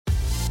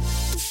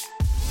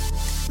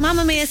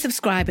Mamamia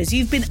subscribers,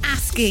 you've been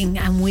asking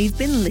and we've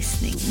been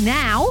listening.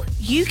 Now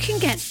you can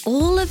get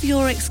all of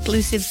your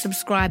exclusive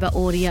subscriber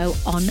audio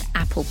on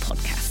Apple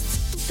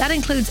Podcasts. That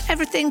includes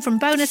everything from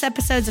bonus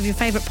episodes of your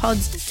favourite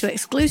pods to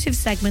exclusive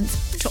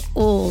segments to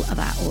all of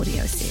our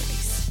audio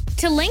series.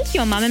 To link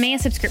your Mamamia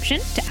subscription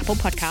to Apple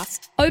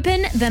Podcasts,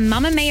 open the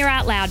Mamamia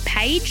Out Loud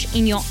page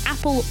in your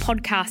Apple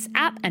Podcasts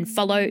app and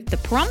follow the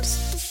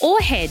prompts, or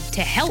head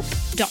to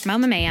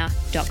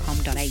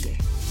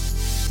help.mamamia.com.au.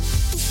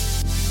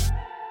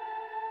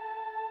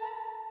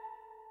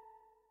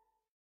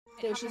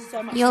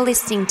 You're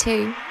listening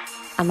to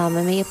a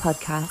Mamamia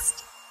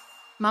podcast.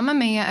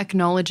 Mamamia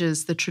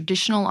acknowledges the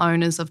traditional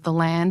owners of the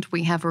land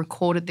we have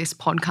recorded this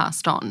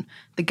podcast on,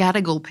 the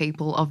Gadigal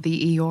people of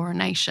the Eora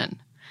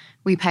Nation.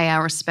 We pay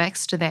our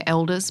respects to their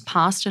elders,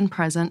 past and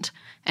present,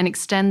 and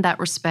extend that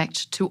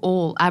respect to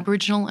all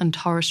Aboriginal and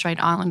Torres Strait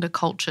Islander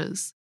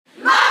cultures.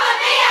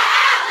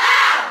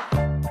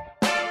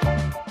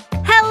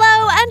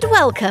 And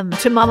welcome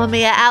to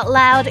Mamamia Out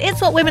Loud.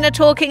 It's what women are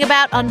talking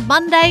about on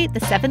Monday,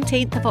 the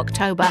 17th of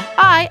October.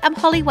 I am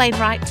Holly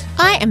Wainwright.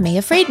 I am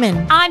Mia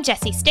Friedman. I'm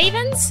Jessie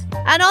Stevens.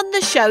 And on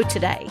the show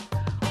today,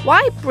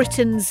 why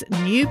Britain's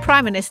new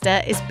Prime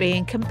Minister is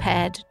being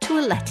compared to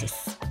a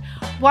lettuce,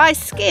 why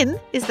skin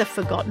is the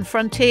forgotten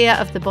frontier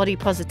of the body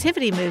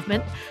positivity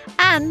movement,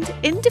 and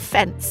in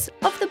defence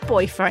of the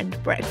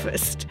boyfriend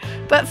breakfast.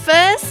 But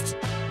first,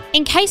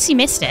 in case you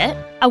missed it,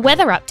 a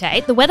weather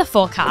update, the weather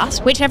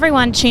forecast, which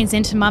everyone tunes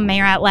into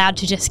Mamamia Out Loud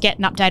to just get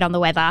an update on the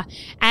weather.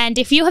 And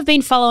if you have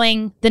been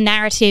following the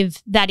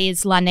narrative that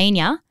is La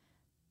Niña,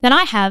 then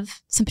I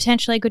have some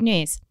potentially good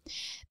news.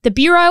 The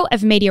Bureau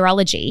of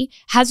Meteorology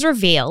has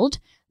revealed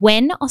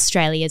when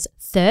Australia's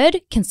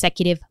third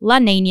consecutive La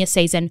Niña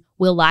season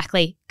will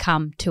likely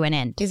come to an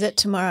end. Is it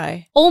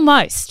tomorrow?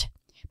 Almost.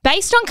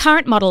 Based on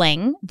current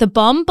modelling, the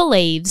BOM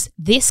believes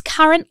this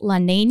current La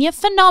Niña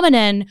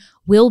phenomenon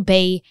will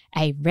be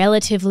a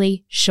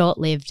relatively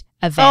short-lived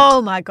event.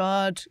 Oh my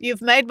God,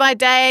 you've made my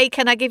day.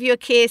 Can I give you a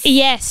kiss?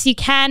 Yes, you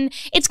can.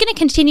 It's going to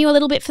continue a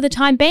little bit for the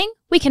time being.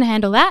 We can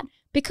handle that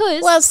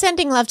because... Well,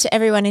 sending love to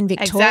everyone in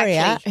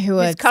Victoria who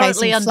are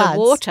currently facing floods.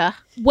 underwater.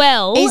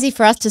 Well... Easy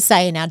for us to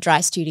say in our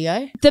dry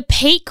studio. The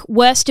peak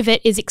worst of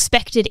it is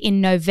expected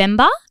in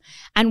November.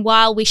 And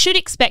while we should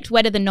expect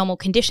wetter than normal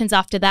conditions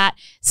after that,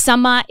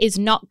 summer is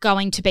not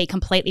going to be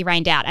completely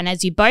rained out. And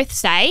as you both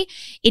say,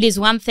 it is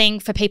one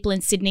thing for people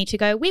in Sydney to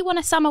go, we want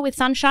a summer with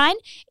sunshine.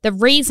 The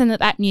reason that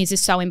that news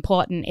is so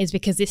important is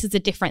because this is the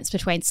difference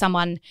between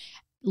someone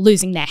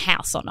losing their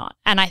house or not.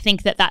 And I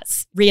think that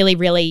that's really,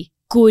 really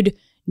good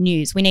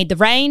news. We need the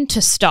rain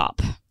to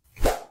stop.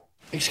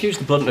 Excuse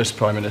the bluntness,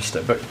 Prime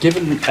Minister, but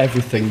given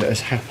everything that has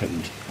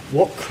happened,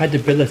 what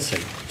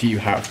credibility do you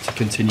have to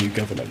continue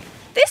governing?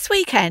 This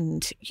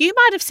weekend, you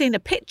might have seen a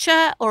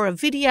picture or a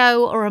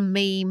video or a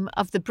meme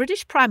of the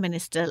British Prime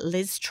Minister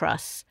Liz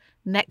Truss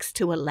next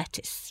to a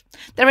lettuce.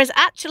 There is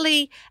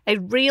actually a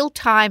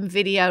real-time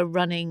video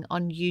running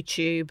on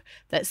YouTube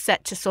that's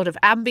set to sort of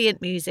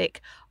ambient music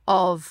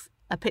of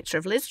a picture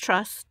of Liz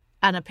Truss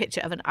and a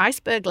picture of an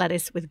iceberg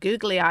lettuce with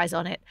googly eyes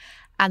on it.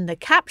 And the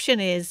caption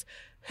is,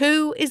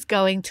 "Who is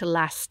going to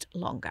last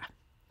longer?"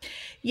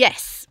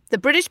 Yes, the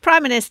British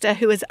Prime Minister,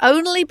 who has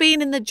only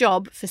been in the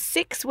job for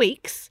 6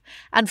 weeks,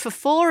 and for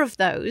 4 of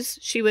those,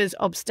 she was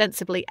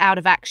ostensibly out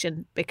of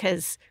action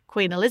because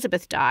Queen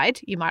Elizabeth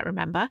died, you might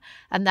remember,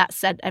 and that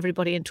sent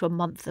everybody into a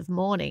month of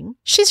mourning.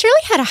 She's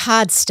really had a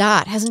hard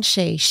start, hasn't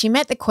she? She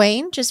met the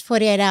Queen just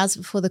 48 hours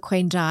before the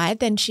Queen died.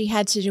 Then she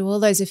had to do all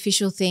those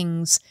official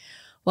things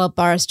while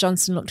Boris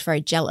Johnson looked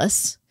very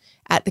jealous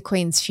at the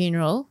Queen's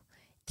funeral.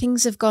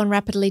 Things have gone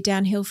rapidly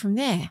downhill from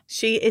there.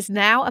 She is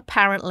now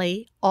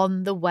apparently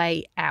on the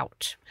way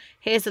out.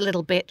 Here's a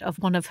little bit of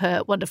one of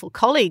her wonderful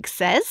colleagues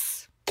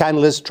says. Can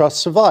Liz Truss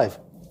survive?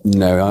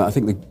 No, I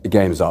think the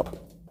game's up,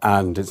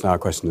 and it's now a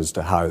question as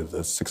to how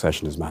the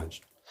succession is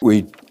managed.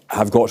 We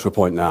have got to a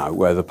point now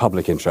where the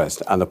public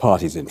interest and the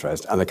party's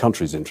interest and the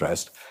country's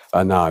interest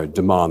are now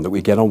demand that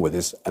we get on with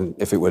this, and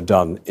if it were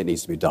done, it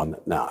needs to be done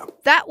now.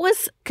 That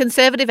was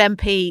Conservative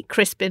MP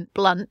Crispin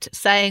Blunt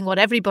saying what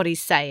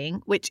everybody's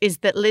saying, which is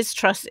that Liz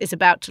Truss is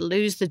about to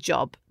lose the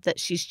job that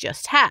she's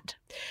just had.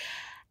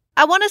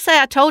 I want to say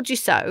I told you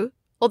so,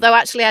 although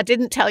actually I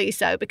didn't tell you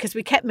so because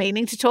we kept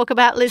meaning to talk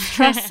about Liz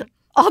Truss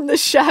on the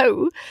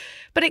show,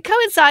 but it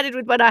coincided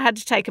with when I had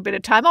to take a bit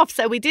of time off,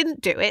 so we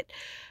didn't do it.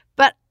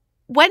 But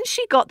when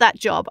she got that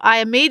job, I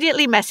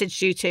immediately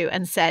messaged you two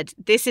and said,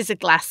 this is a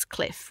glass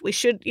cliff. We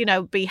should,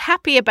 be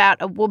happy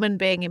about a woman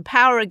being in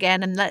power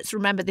again. And let's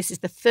remember, this is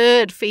the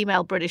 3rd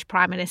female British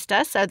Prime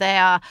Minister. So they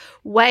are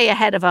way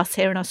ahead of us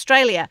here in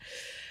Australia.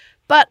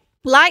 But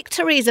like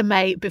Theresa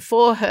May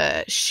before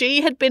her,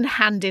 she had been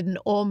handed an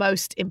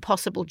almost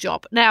impossible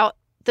job. Now,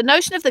 the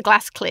notion of the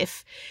glass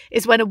cliff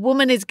is when a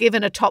woman is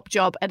given a top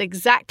job at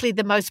exactly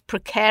the most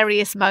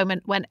precarious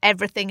moment when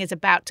everything is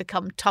about to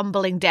come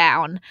tumbling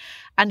down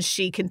and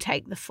she can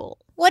take the fall.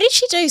 What did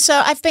she do?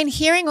 So I've been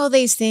hearing all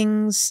these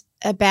things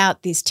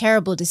about this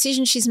terrible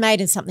decision she's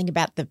made and something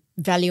about the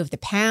value of the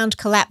pound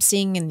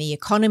collapsing and the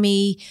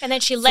economy. And then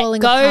she let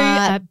falling go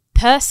apart. a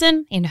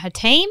person in her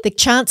team. The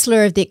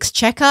Chancellor of the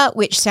Exchequer,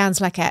 which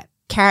sounds like a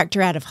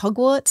character out of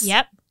Hogwarts.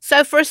 Yep.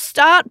 So for a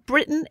start,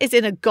 Britain is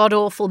in a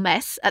god-awful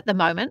mess at the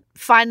moment,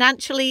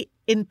 financially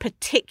in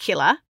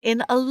particular,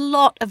 in a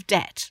lot of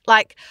debt,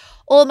 like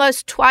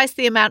almost twice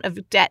the amount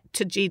of debt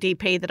to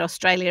GDP that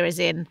Australia is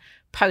in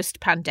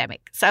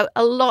post-pandemic. So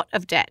a lot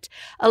of debt.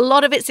 A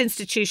lot of its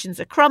institutions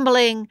are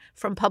crumbling,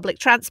 from public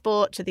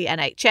transport to the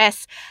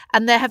NHS,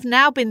 and there have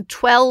now been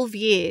 12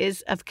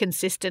 years of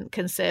consistent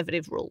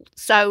Conservative rule.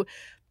 So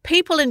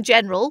people in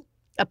general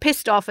are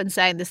pissed off and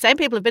saying the same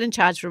people have been in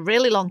charge for a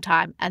really long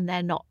time and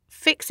they're not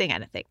fixing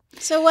anything.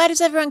 So why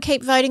does everyone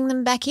keep voting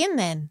them back in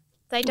then?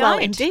 They don't. Well,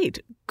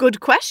 indeed. Good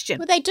question.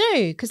 Well, they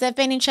do, because they've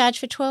been in charge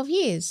for 12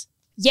 years.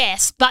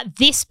 Yes, but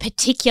this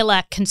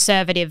particular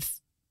Conservative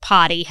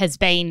party has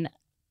been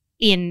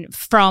in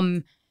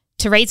from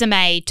Theresa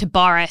May to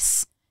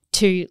Boris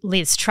to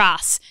Liz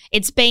Truss.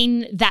 It's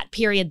been that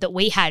period that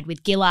we had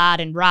with Gillard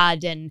and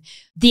Rudd and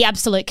the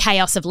absolute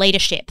chaos of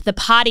leadership. The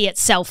party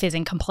itself is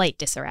in complete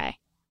disarray.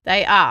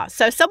 They are.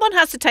 So someone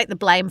has to take the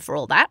blame for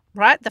all that,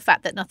 right? The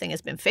fact that nothing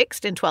has been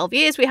fixed in 12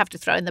 years. We have to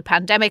throw in the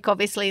pandemic,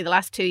 obviously, the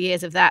last 2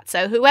 years of that.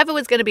 So whoever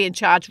was going to be in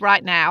charge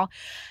right now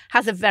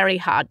has a very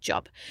hard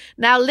job.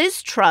 Now,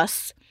 Liz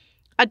Truss,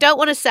 I don't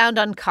want to sound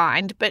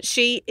unkind, but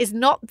she is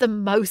not the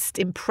most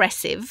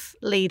impressive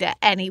leader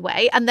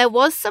anyway. And there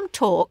was some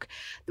talk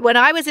when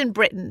I was in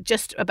Britain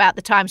just about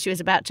the time she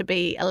was about to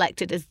be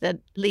elected as the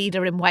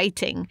leader in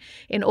waiting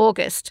in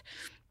August,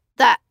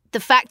 that the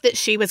fact that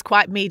she was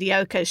quite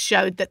mediocre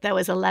showed that there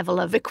was a level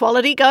of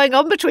equality going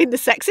on between the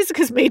sexes,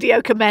 because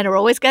mediocre men are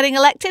always getting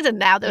elected, and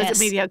now there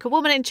was a mediocre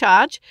woman in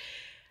charge.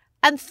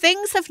 And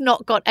things have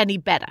not got any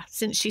better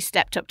since she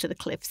stepped up to the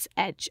cliff's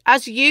edge.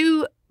 As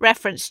you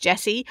referenced,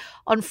 Jessie,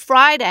 on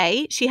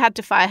Friday she had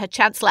to fire her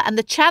Chancellor, and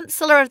the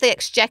Chancellor of the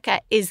Exchequer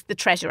is the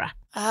Treasurer.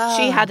 Oh.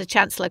 She had a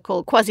Chancellor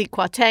called Kwasi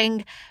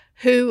Kwarteng,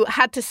 who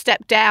had to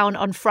step down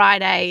on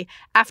Friday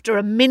after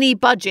a mini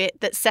budget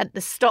that sent the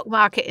stock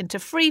market into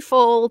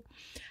freefall.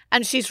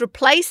 And she's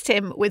replaced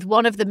him with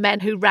one of the men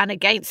who ran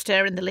against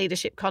her in the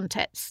leadership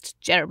contest,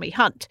 Jeremy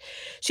Hunt.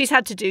 She's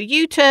had to do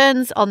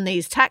U-turns on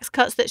these tax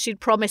cuts that she'd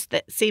promised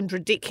that seemed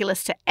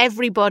ridiculous to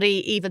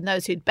everybody, even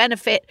those who'd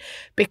benefit,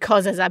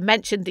 because, as I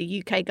mentioned,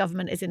 the UK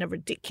government is in a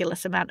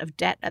ridiculous amount of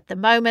debt at the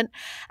moment.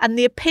 And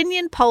the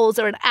opinion polls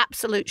are an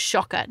absolute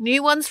shocker.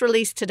 New ones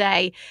released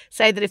today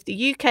say that if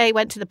the UK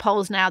went to the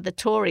polls now, the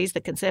Tories, the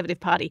Conservative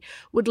Party,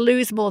 would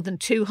lose more than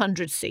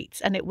 200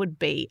 seats, and it would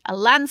be a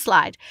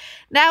landslide.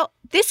 Now,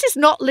 this is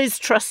not Liz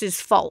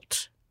Truss's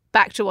fault,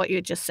 back to what you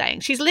were just saying.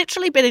 She's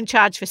literally been in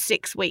charge for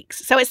 6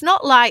 weeks. So it's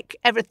not like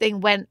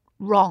everything went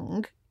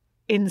wrong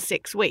in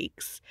 6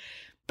 weeks.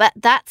 But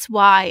that's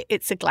why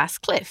it's a glass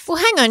cliff. Well,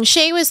 hang on.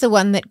 She was the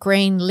one that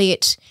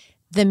green-lit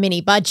the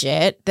mini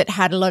budget that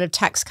had a lot of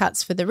tax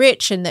cuts for the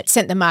rich and that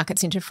sent the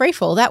markets into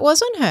freefall. That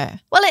was on her.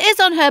 Well, it is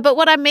on her, but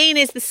what I mean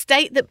is the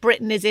state that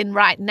Britain is in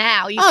right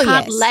now, you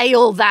can't lay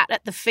all that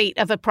at the feet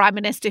of a prime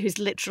minister who's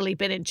literally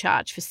been in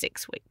charge for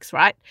 6 weeks,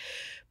 right?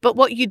 But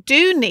what you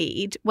do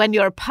need when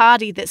you're a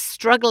party that's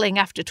struggling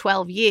after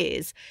 12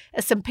 years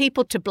are some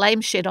people to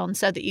blame shit on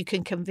so that you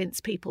can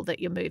convince people that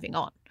you're moving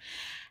on.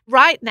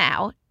 Right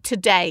now,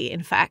 today,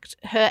 in fact,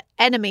 her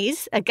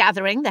enemies are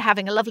gathering. They're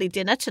having a lovely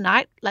dinner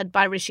tonight, led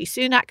by Rishi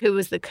Sunak, who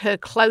was her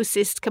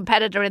closest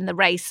competitor in the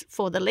race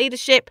for the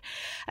leadership.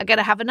 Are going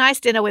to have a nice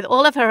dinner with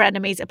all of her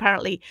enemies.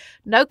 Apparently,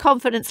 no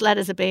confidence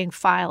letters are being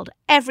filed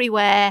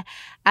everywhere.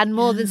 And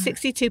more than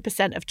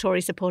 62% of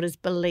Tory supporters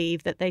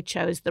believe that they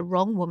chose the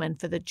wrong woman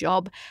for the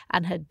job,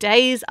 and her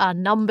days are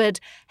numbered,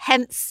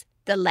 hence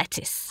the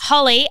lettuce.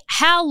 Holly,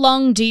 how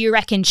long do you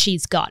reckon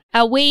she's got?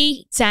 Are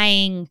we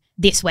saying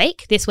this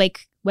week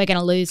we're going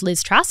to lose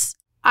Liz Truss?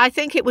 I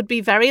think it would be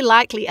very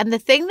likely. And the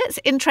thing that's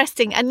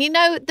interesting, and you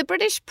know, the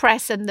British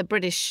press and the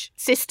British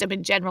system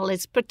in general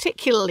is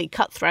particularly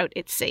cutthroat,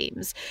 it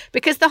seems,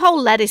 because the whole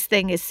lettuce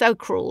thing is so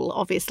cruel,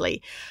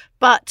 obviously.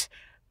 But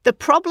the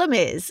problem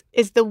is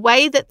the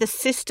way that the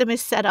system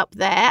is set up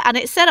there, and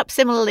it's set up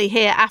similarly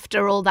here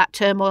after all that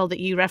turmoil that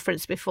you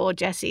referenced before,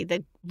 Jessie,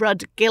 the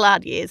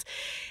Rudd-Gillard years,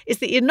 is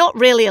that you're not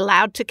really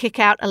allowed to kick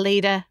out a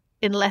leader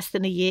in less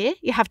than a year.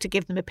 You have to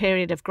give them a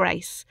period of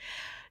grace.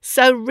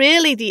 So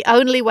really the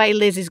only way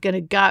Liz is going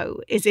to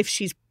go is if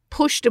she's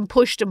pushed and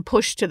pushed and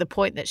pushed to the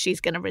point that she's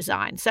going to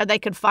resign. So they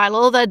can file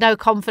all their no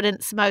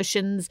confidence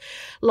motions.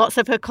 Lots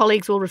of her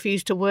colleagues will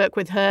refuse to work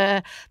with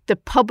her. The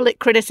public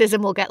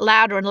criticism will get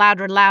louder and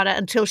louder and louder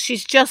until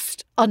she's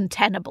just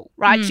untenable,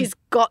 right? She's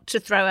got to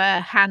throw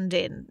her hand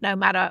in no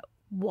matter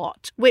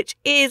what, which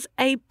is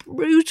a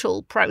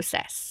brutal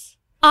process.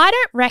 I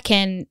don't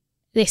reckon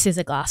this is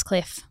a glass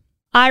cliff.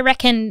 I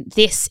reckon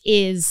this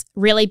is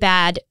really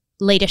bad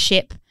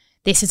leadership.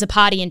 This is a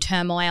party in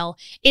turmoil.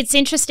 It's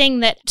interesting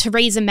that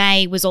Theresa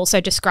May was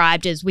also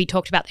described as, we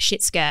talked about the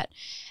shit skirt.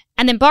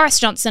 And then Boris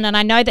Johnson, and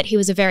I know that he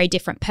was a very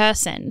different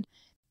person,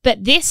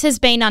 but this has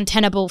been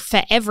untenable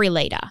for every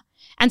leader.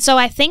 And so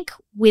I think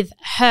with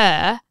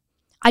her,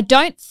 I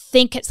don't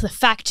think it's the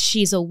fact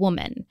she's a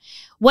woman.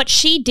 What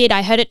she did,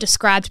 I heard it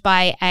described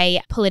by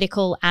a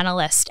political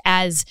analyst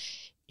as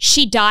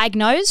she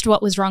diagnosed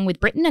what was wrong with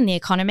Britain and the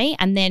economy,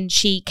 and then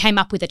she came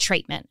up with a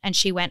treatment and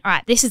she went, all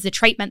right, this is the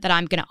treatment that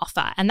I'm going to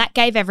offer. And that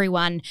gave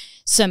everyone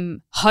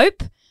some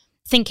hope,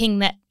 thinking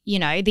that, you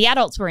know, the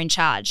adults were in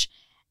charge.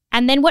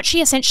 And then what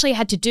she essentially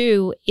had to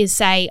do is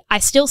say, I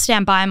still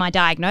stand by my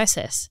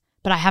diagnosis,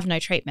 but I have no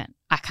treatment.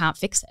 I can't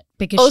fix it.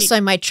 Because also,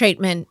 my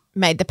treatment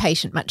made the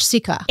patient much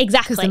sicker.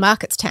 Exactly. Because the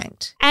market's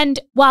tanked. And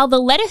while the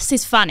lettuce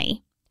is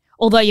funny,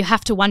 although you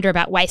have to wonder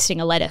about wasting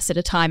a lettuce at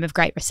a time of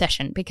great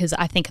recession, because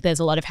I think there's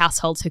a lot of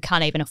households who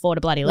can't even afford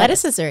a bloody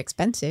lettuce. Lettuces are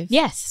expensive.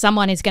 Yes,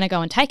 someone is going to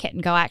go and take it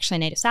and go, I actually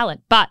need a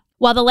salad. But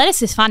while the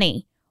lettuce is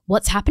funny,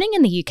 what's happening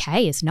in the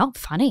UK is not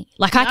funny.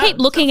 Like, I keep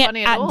looking at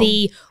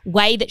the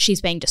way that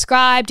she's being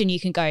described, and you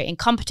can go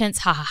incompetence,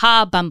 ha ha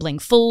ha, bumbling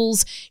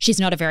fools, she's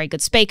not a very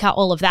good speaker,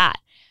 all of that.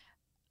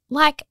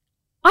 Like,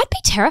 I'd be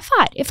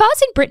terrified. If I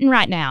was in Britain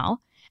right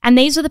now and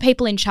these are the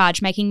people in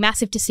charge making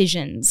massive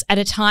decisions at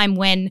a time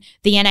when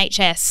the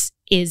NHS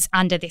is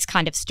under this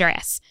kind of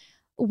stress,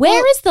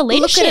 where is the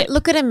leadership?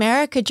 Look at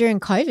America during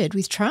COVID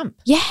with Trump.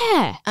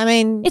 Yeah. I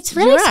mean, it's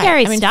really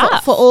scary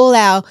stuff. For all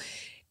our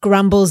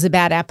grumbles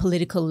about our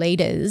political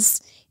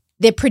leaders,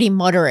 they're pretty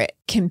moderate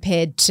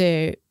compared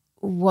to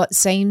what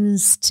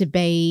seems to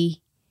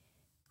be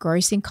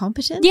gross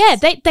incompetence. Yeah,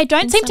 they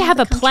don't seem to have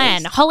a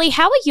plan. Holly,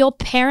 how are your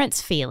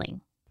parents feeling?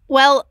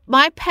 Well,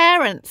 my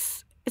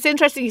parents, it's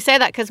interesting you say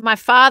that because my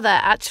father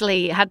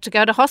actually had to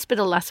go to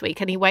hospital last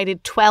week and he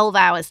waited 12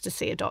 hours to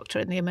see a doctor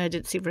in the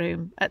emergency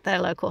room at their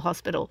local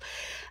hospital.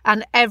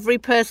 And every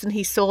person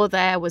he saw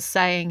there was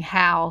saying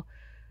how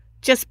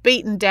just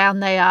beaten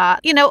down they are.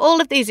 You know,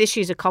 all of these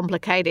issues are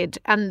complicated,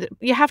 and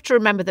you have to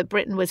remember that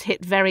Britain was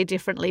hit very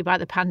differently by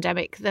the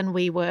pandemic than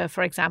we were,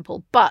 for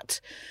example.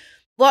 But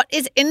what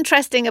is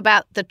interesting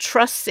about the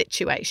Truss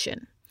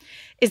situation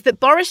is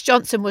that Boris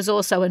Johnson was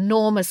also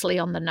enormously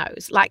on the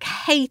nose, like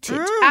hated,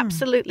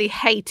 absolutely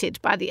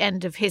hated by the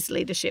end of his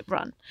leadership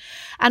run.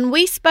 And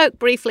we spoke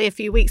briefly a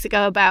few weeks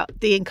ago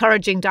about the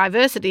encouraging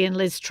diversity in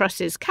Liz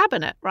Truss's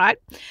cabinet, right?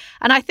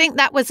 And I think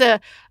that was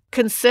a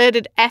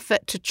concerted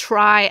effort to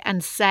try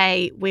and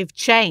say we've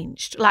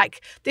changed.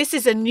 Like, this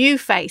is a new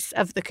face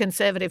of the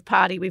Conservative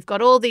Party. We've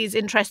got all these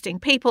interesting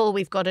people.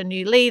 We've got a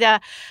new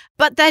leader,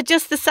 but they're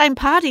just the same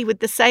party with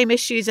the same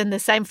issues and the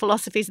same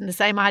philosophies and the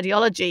same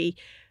ideology,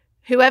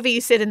 whoever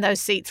you sit in those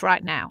seats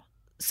right now.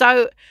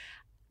 So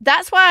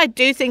that's why I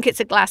do think it's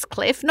a glass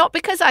cliff, not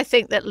because I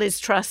think that Liz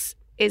Truss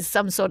is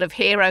some sort of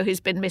hero who's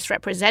been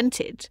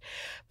misrepresented,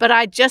 but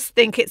I just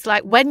think it's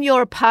like when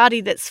you're a party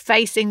that's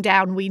facing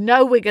down, we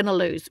know we're going to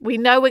lose. We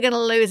know we're going to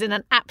lose in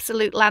an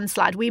absolute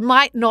landslide. We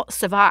might not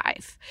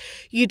survive.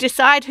 You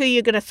decide who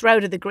you're going to throw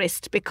to the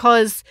grist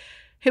because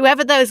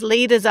whoever those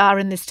leaders are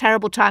in this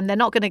terrible time, they're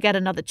not going to get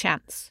another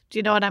chance. Do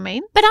you know what I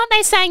mean? But aren't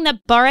they saying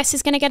that Boris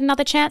is going to get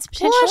another chance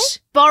potentially? What?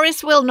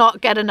 Boris will not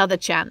get another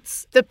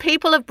chance. The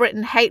people of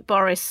Britain hate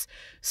Boris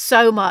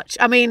so much.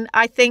 I mean,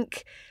 I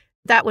think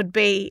that would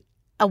be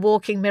a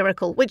walking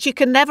miracle, which you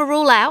can never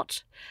rule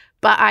out.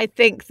 But I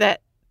think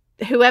that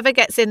whoever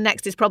gets in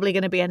next is probably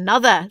going to be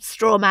another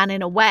straw man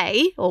in a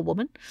way, or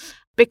woman,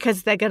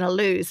 because they're going to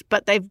lose.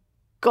 But they've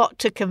got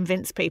to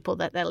convince people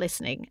that they're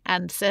listening.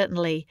 And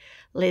certainly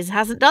Liz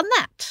hasn't done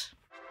that.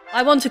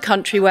 I want a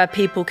country where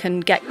people can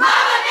get Mamma Mia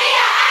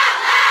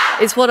out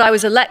loud! It's what I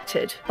was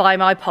elected by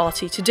my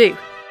party to do.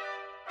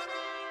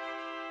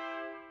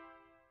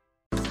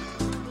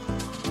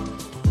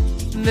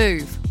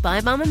 Move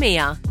by Mamma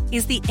Mia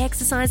is the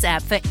exercise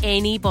app for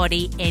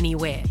anybody,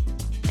 anywhere.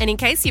 And in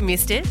case you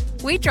missed it,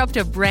 we dropped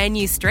a brand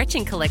new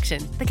stretching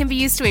collection that can be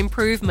used to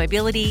improve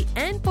mobility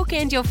and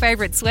bookend your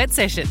favourite sweat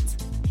sessions.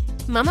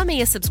 Mamma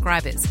Mia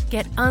subscribers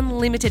get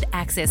unlimited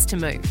access to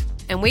Move,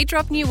 and we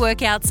drop new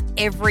workouts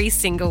every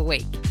single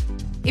week.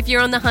 If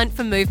you're on the hunt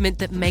for movement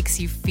that makes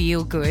you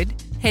feel good,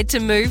 head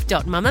to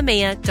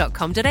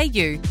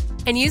move.mamamia.com.au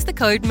and use the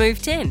code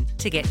MOVE10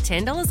 to get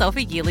 $10 off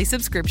a yearly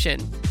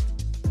subscription.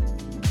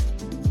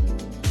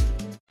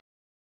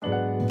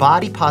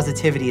 Body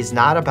positivity is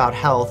not about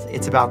health,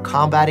 it's about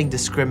combating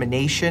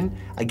discrimination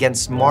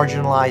against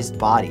marginalized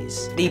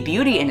bodies. The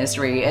beauty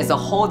industry is a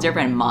whole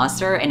different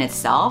monster in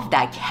itself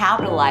that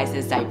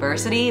capitalizes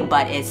diversity,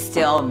 but is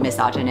still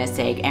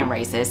misogynistic and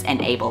racist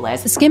and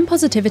ableist. The skin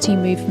positivity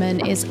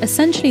movement is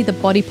essentially the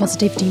body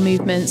positivity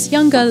movement's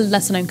younger,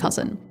 lesser-known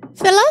cousin.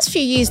 For the last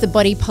few years, the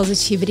body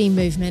positivity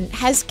movement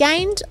has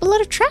gained a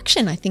lot of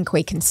traction, I think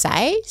we can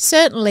say.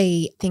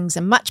 Certainly, things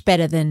are much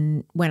better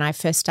than when I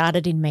first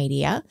started in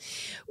media.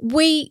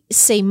 We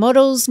see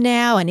models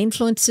now and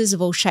influencers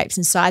of all shapes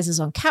and sizes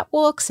on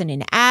catwalks and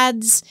in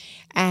ads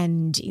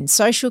and in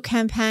social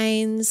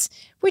campaigns,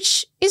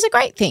 which is a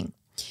great thing.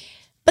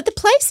 But the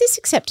place this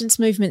acceptance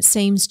movement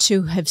seems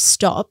to have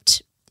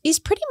stopped is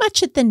pretty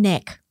much at the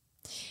neck.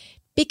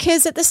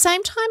 Because at the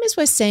same time as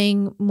we're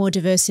seeing more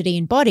diversity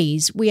in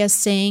bodies, we are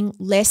seeing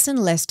less and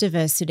less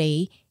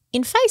diversity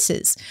in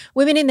faces.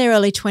 Women in their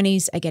early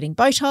 20s are getting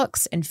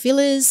Botox and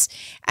fillers,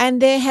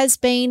 and there has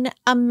been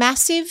a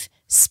massive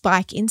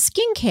spike in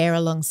skincare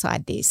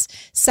alongside this.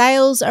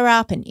 Sales are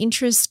up and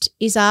interest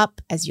is up,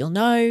 as you'll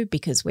know,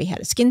 because we had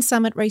a skin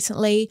summit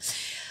recently.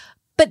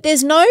 But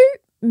there's no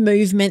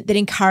movement that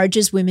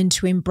encourages women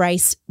to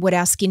embrace what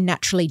our skin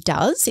naturally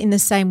does in the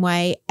same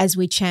way as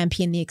we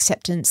champion the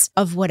acceptance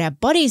of what our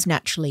bodies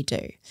naturally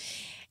do.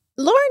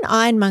 Lauren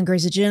Ironmonger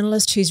is a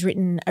journalist who's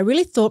written a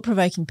really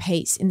thought-provoking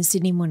piece in the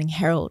Sydney Morning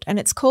Herald, and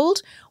it's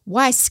called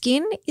Why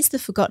Skin is the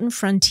Forgotten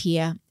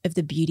Frontier of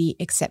the Beauty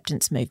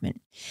Acceptance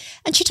Movement.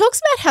 And she talks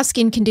about how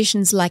skin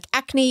conditions like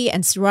acne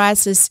and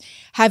psoriasis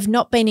have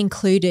not been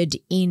included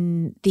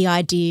in the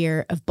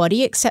idea of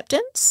body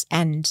acceptance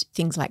and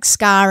things like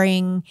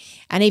scarring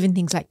and even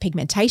things like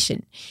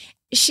pigmentation.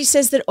 She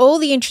says that all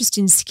the interest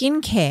in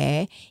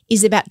skincare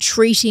is about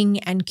treating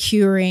and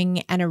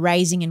curing and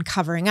erasing and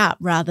covering up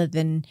rather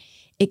than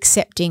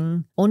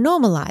accepting or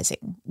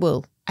normalising.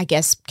 Well, I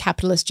guess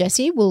capitalist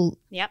Jessie will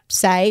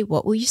say,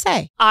 what will you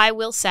say? I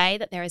will say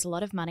that there is a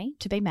lot of money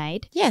to be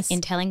made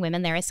in telling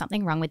women there is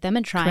something wrong with them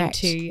and trying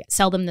to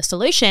sell them the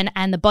solution.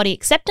 And the body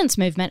acceptance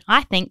movement,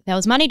 I think there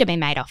was money to be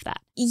made off that.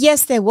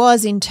 Yes, there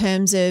was, in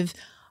terms of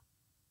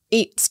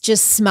it's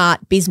just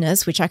smart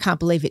business, which I can't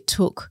believe it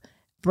took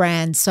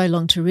brands so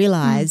long to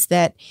realise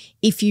that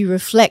if you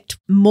reflect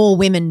more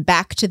women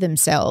back to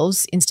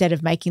themselves instead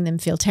of making them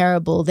feel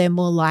terrible, they're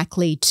more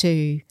likely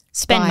to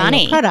spend buy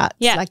money your products,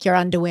 like your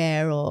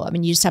underwear, or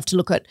you just have to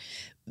look at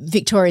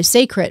Victoria's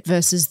Secret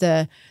versus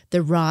the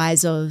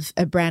rise of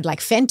a brand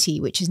like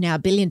Fenty, which is now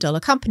 $1 billion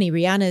company,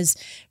 Rihanna's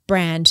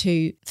brand,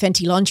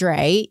 Fenty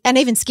lingerie, and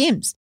even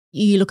Skims.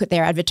 You look at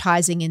their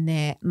advertising and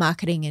their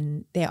marketing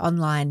and their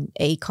online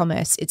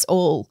e-commerce, it's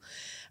all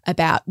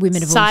about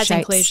women of all size shapes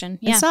inclusion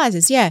and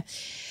sizes.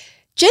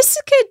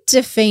 Jessica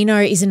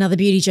DeFino is another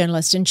beauty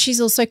journalist, and she's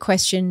also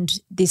questioned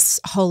this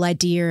whole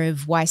idea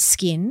of why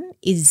skin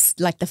is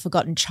like the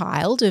forgotten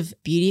child of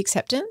beauty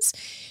acceptance.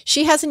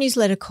 She has a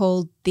newsletter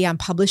called The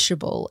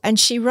Unpublishable, and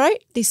she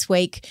wrote this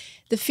week,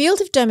 the field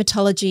of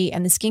dermatology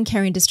and the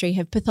skincare industry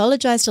have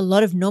pathologized a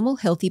lot of normal,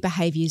 healthy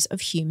behaviors of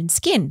human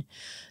skin.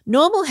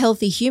 Normal,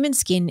 healthy human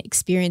skin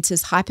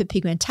experiences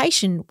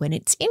hyperpigmentation when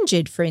it's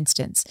injured, for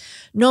instance.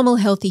 Normal,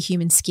 healthy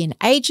human skin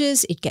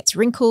ages, it gets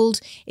wrinkled,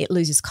 it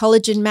loses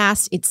collagen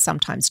mass, it's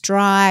sometimes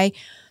dry.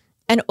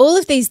 And all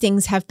of these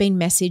things have been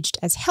messaged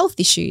as health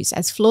issues,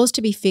 as flaws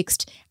to be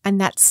fixed, and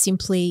that's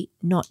simply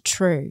not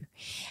true.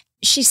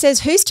 She says,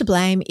 who's to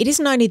blame? It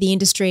isn't only the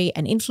industry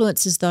and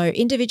influencers, though.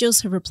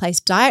 Individuals have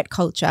replaced diet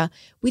culture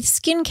with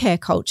skincare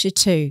culture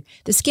too.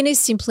 The skin is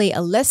simply a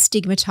less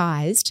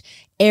stigmatised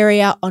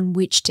area on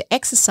which to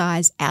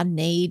exercise our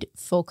need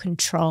for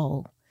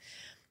control.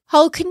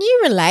 Hol, can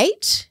you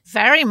relate?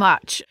 Very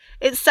much.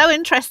 It's so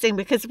interesting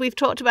because we've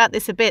talked about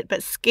this a bit,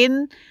 but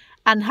skin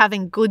and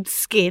having good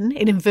skin,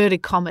 in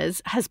inverted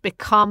commas, has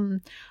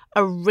become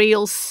a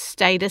real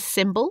status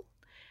symbol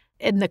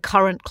in the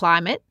current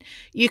climate.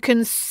 You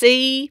can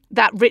see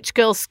that rich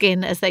girl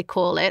skin, as they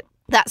call it,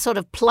 that sort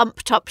of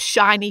plumped up,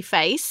 shiny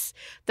face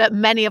that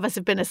many of us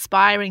have been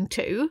aspiring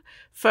to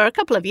for a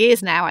couple of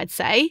years now, I'd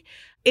say,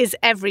 is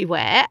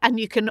everywhere, and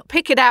you can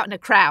pick it out in a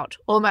crowd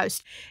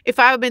almost. If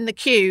I were in the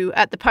queue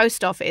at the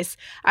post office,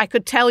 I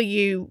could tell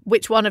you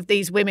which one of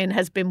these women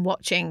has been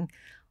watching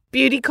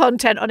beauty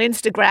content on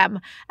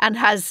Instagram and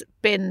has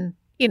been,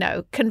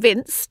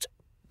 convinced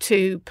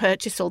to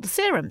purchase all the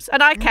serums.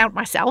 And I count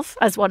myself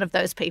as one of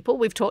those people.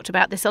 We've talked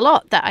about this a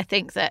lot, that I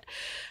think that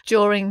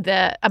during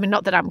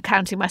not that I'm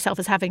counting myself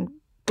as having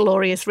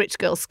glorious rich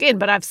girl skin,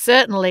 but I've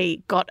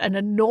certainly got an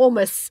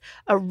enormous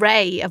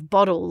array of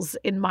bottles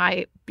in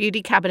my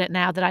beauty cabinet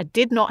now that I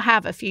did not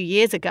have a few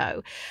years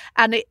ago.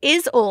 And it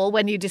is all,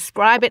 when you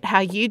describe it how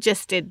you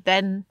just did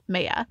then,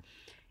 Mia,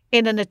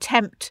 in an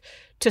attempt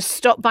to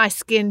stop my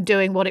skin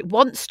doing what it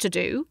wants to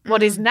do,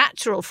 what is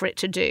natural for it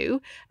to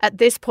do at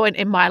this point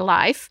in my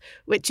life,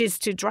 which is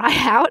to dry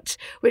out,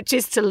 which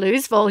is to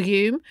lose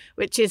volume,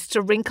 which is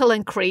to wrinkle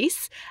and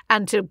crease,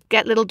 and to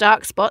get little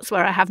dark spots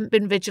where I haven't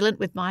been vigilant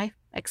with my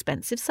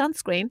expensive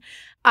sunscreen.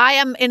 I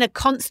am in a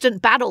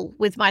constant battle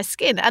with my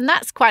skin, and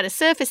that's quite a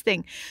surface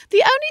thing.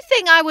 The only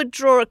thing I would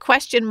draw a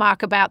question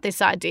mark about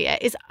this idea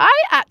is I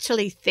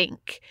actually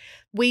think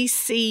we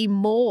see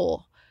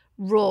more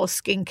raw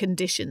skin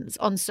conditions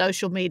on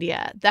social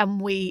media than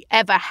we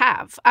ever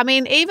have. I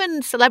mean,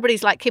 even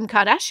celebrities like Kim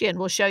Kardashian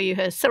will show you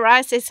her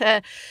psoriasis,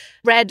 her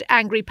red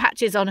angry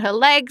patches on her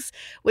legs,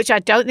 which I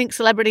don't think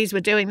celebrities were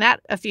doing that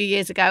a few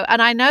years ago.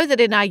 And I know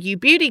that in our You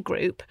Beauty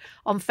group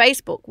on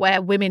Facebook,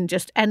 where women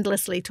just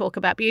endlessly talk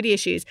about beauty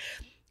issues,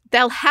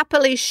 they'll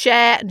happily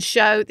share and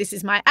show, this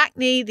is my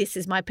acne, this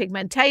is my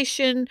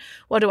pigmentation,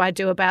 what do I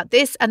do about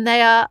this? And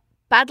they are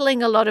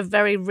battling a lot of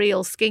very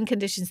real skin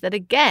conditions that,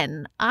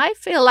 again, I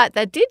feel like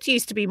there did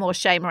used to be more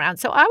shame around.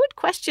 So I would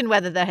question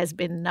whether there has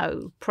been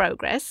no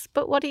progress.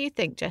 But what do you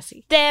think,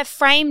 Jessie? They're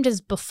framed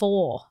as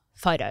before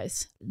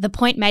photos. The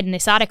point made in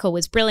this article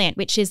was brilliant,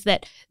 which is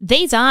that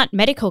these aren't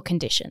medical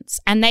conditions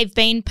and they've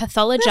been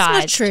pathologized. That's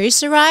not true.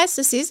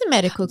 Psoriasis is a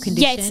medical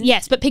condition.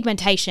 Yes, but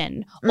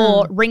pigmentation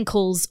or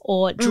wrinkles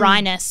or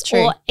dryness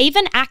or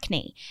even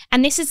acne.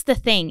 And this is the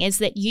thing, is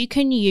that you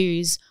can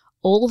use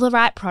all the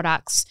right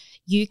products,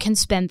 you can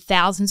spend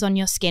thousands on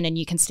your skin and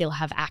you can still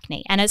have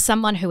acne. And as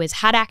someone who has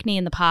had acne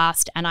in the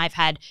past, and I've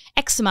had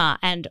eczema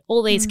and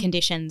all these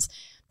conditions,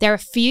 there are a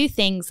few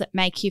things that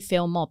make you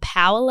feel more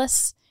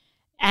powerless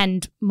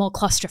and more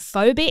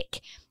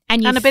claustrophobic.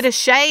 And a bit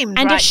ashamed.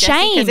 And right,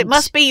 ashamed. Because it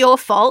must be your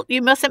fault.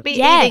 You mustn't be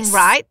eating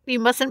right. You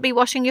mustn't be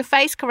washing your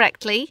face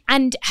correctly.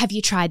 And have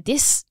you tried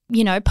this,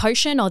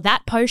 potion or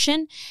that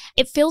potion?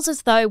 It feels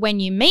as though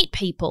when you meet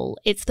people,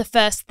 it's the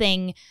first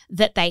thing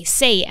that they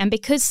see. And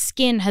because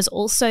skin has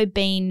also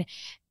been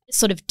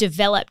sort of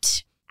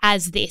developed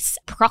as this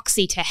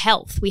proxy to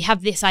health, we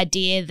have this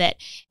idea that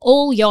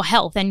all your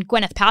health, and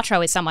Gwyneth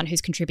Paltrow is someone who's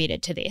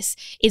contributed to this,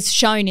 is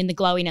shown in the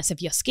glowiness of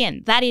your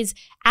skin. That is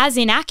as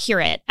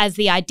inaccurate as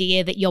the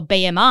idea that your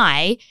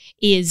BMI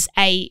is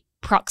a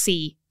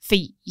proxy for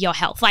your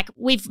health. Like,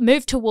 we've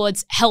moved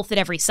towards health at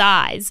every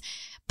size,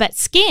 but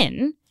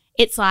skin,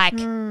 it's like,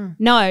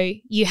 no,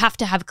 you have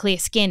to have clear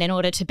skin in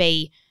order to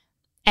be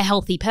a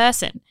healthy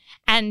person.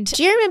 And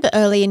do you remember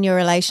early in your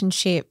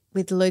relationship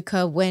with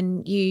Luca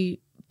when you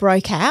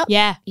broke out?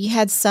 Yeah. You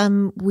had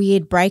some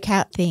weird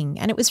breakout thing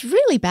and it was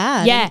really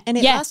bad. Yeah. And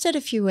it lasted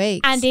a few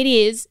weeks. And it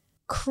is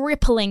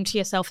crippling to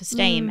your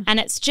self-esteem. And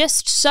it's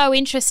just so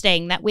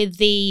interesting that with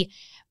the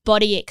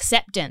body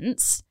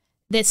acceptance,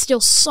 there's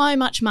still so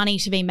much money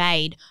to be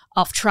made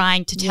off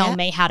trying to tell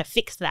me how to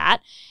fix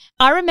that.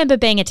 I remember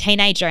being a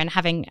teenager and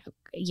having,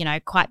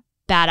 quite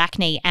bad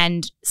acne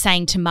and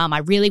saying to mum, I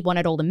really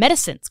wanted all the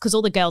medicines because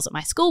all the girls at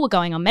my school were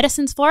going on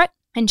medicines for it.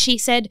 And she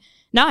said,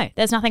 no,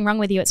 there's nothing wrong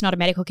with you. It's not a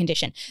medical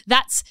condition.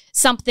 That's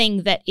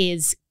something that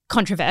is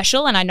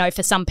controversial. And I know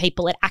for some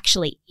people it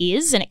actually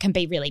is, and it can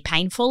be really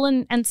painful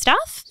and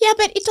stuff. Yeah,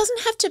 but it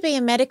doesn't have to be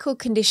a medical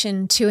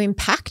condition to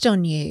impact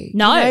on you.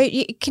 No.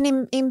 It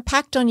can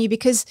impact on you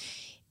because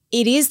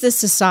it is the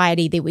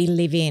society that we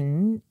live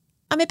in.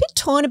 I'm a bit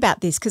torn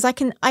about this because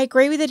I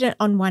agree with it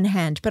on one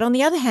hand, but on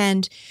the other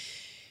hand,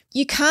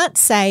 you can't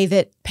say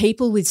that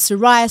people with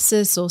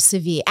psoriasis or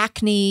severe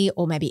acne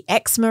or maybe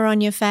eczema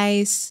on your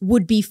face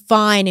would be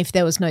fine if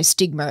there was no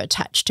stigma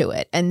attached to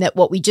it, and that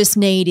what we just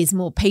need is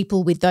more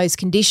people with those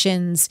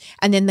conditions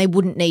and then they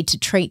wouldn't need to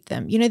treat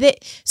them. That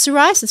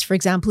psoriasis, for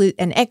example,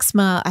 and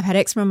eczema, I've had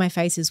eczema on my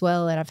face as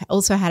well, and I've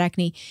also had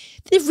acne.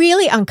 They're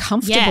really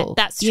uncomfortable.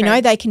 Yeah, that's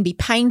true. They can be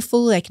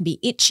painful, they can be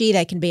itchy,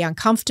 they can be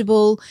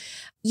uncomfortable.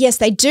 Yes,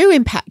 they do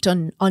impact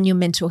on your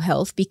mental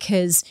health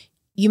because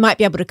you might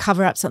be able to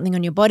cover up something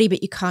on your body,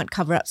 but you can't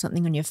cover up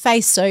something on your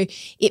face. So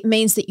it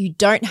means that you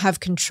don't have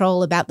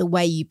control about the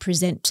way you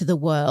present to the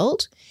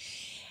world.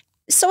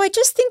 So I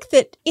just think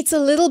that it's a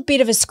little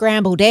bit of a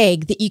scrambled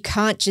egg that you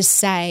can't just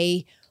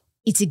say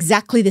it's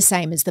exactly the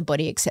same as the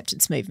body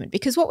acceptance movement,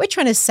 because what we're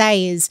trying to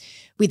say is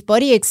with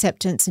body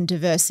acceptance and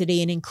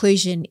diversity and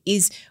inclusion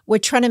is we're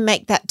trying to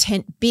make that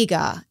tent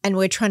bigger and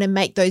we're trying to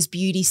make those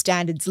beauty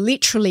standards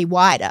literally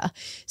wider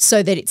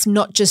so that it's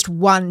not just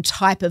one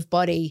type of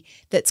body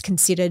that's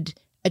considered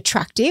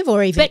attractive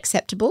or even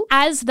acceptable.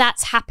 As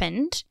that's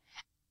happened,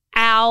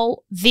 our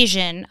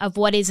vision of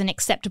what is an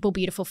acceptable,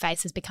 beautiful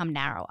face has become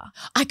narrower.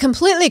 I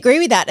completely agree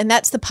with that. And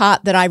that's the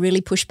part that I really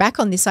push back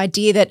on, this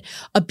idea that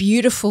a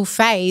beautiful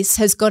face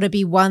has got to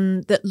be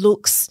one that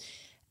looks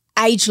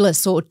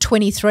ageless or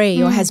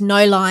 23 or has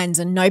no lines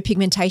and no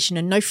pigmentation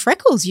and no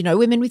freckles,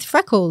 women with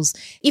freckles.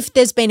 If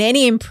there's been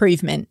any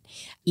improvement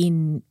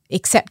in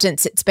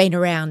acceptance, it's been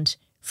around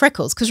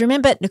freckles. Because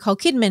remember, Nicole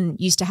Kidman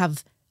used to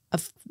have a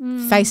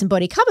face and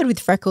body covered with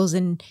freckles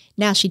and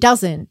now she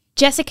doesn't.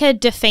 Jessica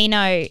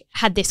DeFino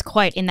had this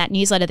quote in that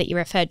newsletter that you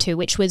referred to,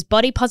 which was,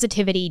 body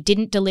positivity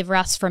didn't deliver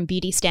us from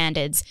beauty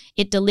standards.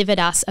 It delivered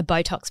us a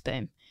Botox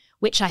boom,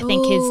 which I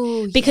think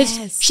is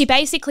because she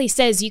basically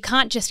says you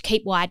can't just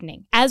keep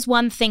widening. As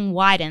one thing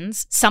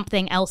widens,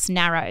 something else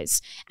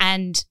narrows.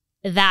 And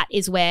that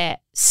is where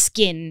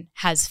skin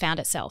has found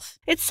itself.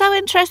 It's so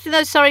interesting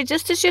though, sorry,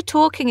 just as you're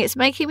talking, it's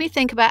making me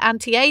think about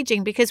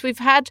anti-aging because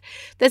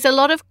there's a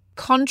lot of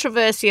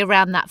controversy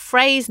around that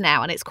phrase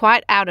now, and it's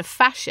quite out of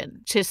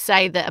fashion to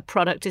say that a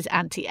product is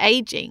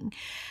anti-aging.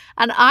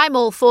 And I'm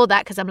all for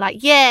that because I'm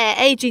like,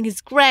 yeah, aging is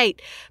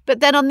great. But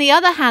then on the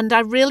other hand, I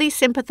really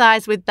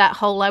sympathize with that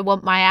whole I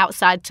want my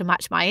outside to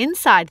match my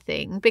inside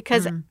thing,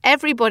 because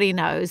everybody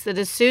knows that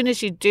as soon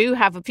as you do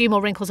have a few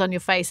more wrinkles on your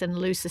face and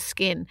looser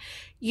skin,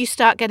 you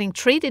start getting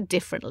treated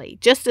differently,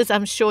 just as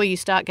I'm sure you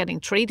start getting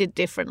treated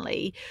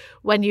differently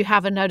when you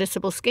have a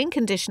noticeable skin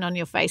condition on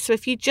your face. So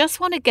if you just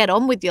want to get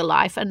on with your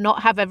life and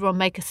not have everyone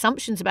make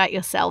assumptions about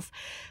yourself,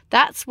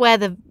 that's where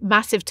the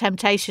massive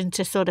temptation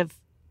to sort of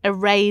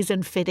erase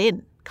and fit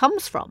in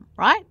comes from,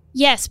 right?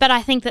 Yes, but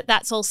I think that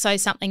that's also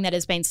something that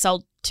has been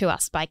sold to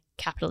us by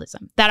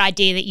capitalism. That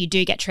idea that you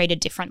do get treated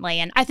differently.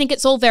 And I think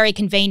it's all very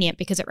convenient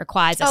because it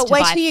requires us to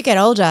wait buy till you get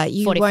older.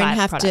 You won't 45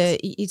 have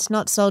products. to, it's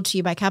not sold to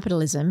you by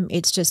capitalism.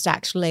 It's just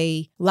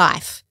actually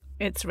life.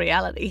 It's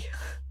reality.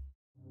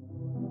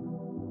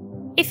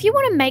 If you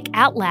want to make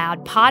Out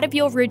Loud part of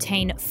your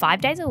routine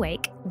 5 days a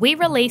week, we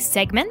release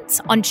segments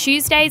on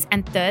Tuesdays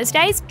and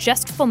Thursdays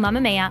just for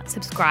Mamamia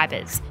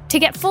subscribers. To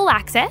get full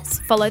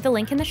access, follow the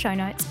link in the show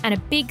notes, and a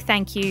big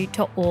thank you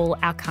to all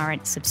our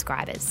current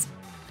subscribers.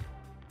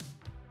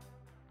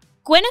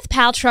 Gwyneth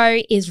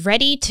Paltrow is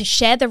ready to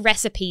share the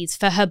recipes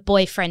for her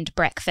boyfriend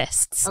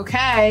breakfasts.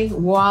 Okay,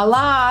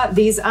 voila,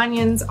 these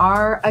onions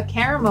are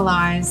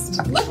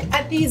caramelized. Look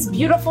at these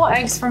beautiful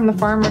eggs from the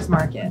farmer's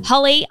market.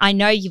 Holly, I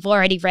know you've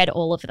already read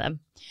all of them.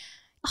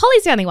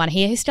 Holly's the only one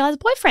here who still has a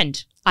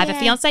boyfriend. I have a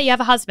fiance, you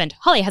have a husband.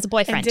 Holly has a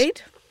boyfriend.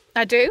 Indeed,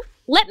 I do.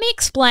 Let me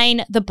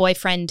explain the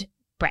boyfriend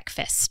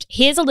breakfast.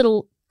 Here's a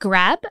little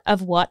grab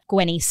of what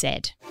Gwenny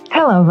said.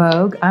 Hello,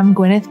 Vogue. I'm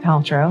Gwyneth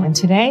Paltrow, and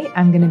today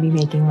I'm going to be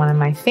making one of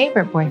my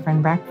favorite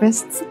boyfriend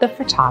breakfasts, the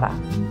frittata.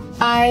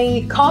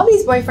 I call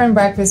these boyfriend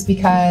breakfasts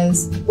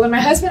because when my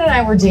husband and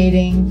I were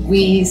dating,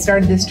 we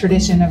started this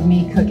tradition of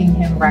me cooking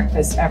him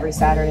breakfast every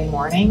Saturday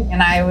morning,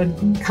 and I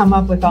would come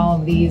up with all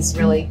of these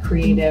really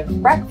creative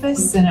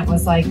breakfasts, and it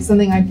was like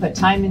something I put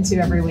time into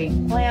every week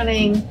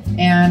planning,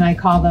 and I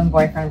call them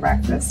boyfriend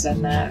breakfast,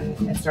 and then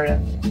it sort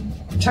of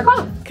took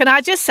off. Can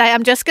I just say,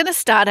 I'm just going to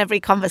start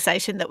every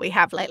conversation that we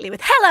have lately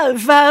with "Hello,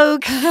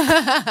 Vogue."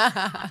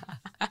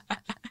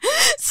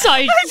 So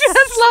I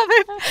just love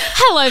it.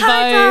 Hello,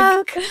 Hi,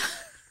 Vogue. Vogue.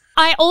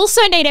 I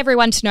also need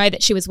everyone to know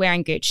that she was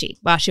wearing Gucci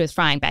while she was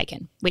frying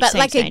bacon, which But seems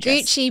like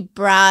dangerous. a Gucci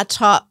bra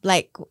top,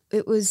 like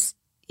it was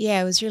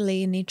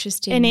really an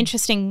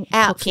interesting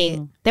outfit.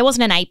 Cooking. There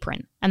wasn't an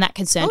apron, and that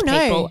concerned no.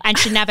 people. And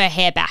she'd never have her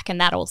hair back,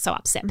 and that also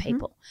upset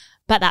people.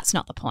 But that's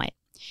not the point.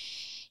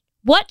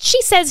 What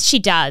she says she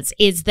does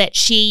is that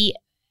she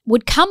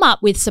would come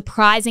up with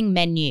surprising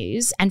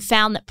menus and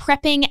found that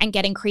prepping and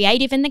getting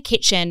creative in the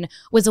kitchen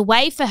was a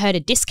way for her to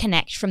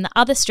disconnect from the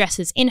other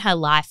stresses in her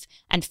life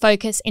and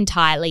focus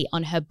entirely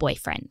on her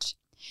boyfriend.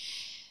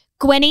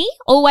 Gwenny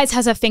always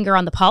has her finger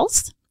on the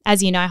pulse,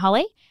 as you know,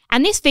 Holly,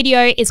 and this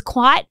video is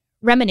quite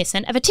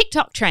reminiscent of a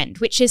TikTok trend,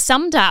 which is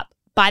summed up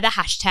by the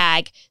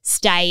hashtag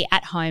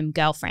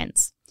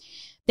 #StayAtHomeGirlfriends.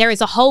 There is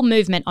a whole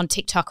movement on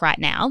TikTok right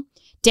now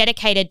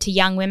dedicated to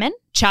young women,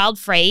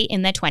 child-free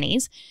in their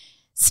 20s,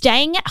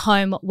 staying at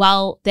home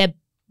while their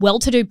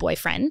well-to-do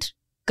boyfriend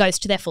goes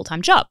to their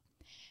full-time job.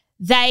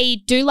 They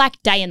do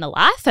like day in the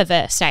life of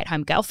a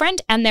stay-at-home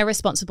girlfriend, and they're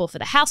responsible for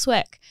the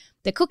housework,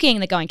 the cooking,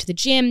 they're going to the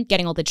gym,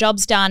 getting all the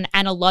jobs done,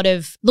 and a lot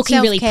of looking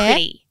really Self-care.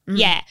 pretty.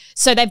 Yeah.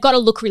 So they've got to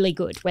look really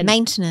good when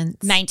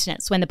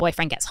Maintenance when the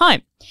boyfriend gets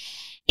home.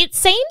 It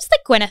seems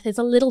that Gwyneth is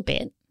a little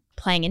bit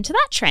playing into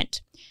that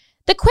trend.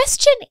 The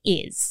question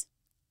is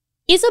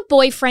a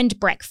boyfriend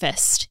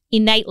breakfast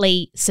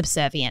innately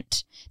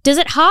subservient? Does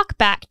it hark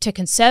back to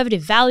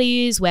conservative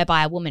values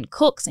whereby a woman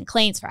cooks and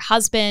cleans for a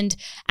husband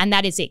and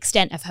that is the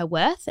extent of her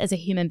worth as a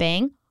human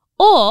being?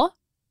 Or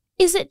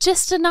is it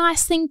just a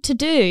nice thing to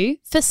do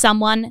for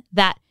someone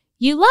that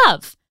you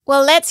love?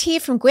 Well, let's hear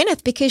from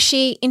Gwyneth because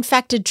she, in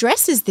fact,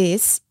 addresses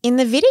this in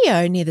the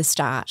video near the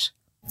start.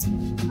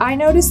 I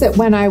noticed that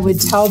when I would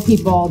tell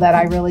people that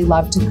I really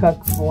love to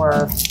cook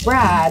for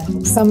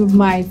Brad, some of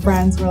my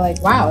friends were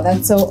like, wow,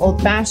 that's so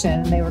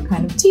old-fashioned. And they were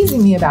kind of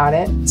teasing me about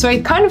it. So I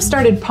kind of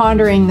started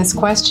pondering this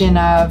question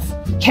of,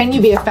 can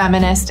you be a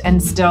feminist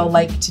and still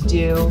like to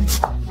do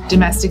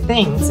domestic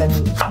things and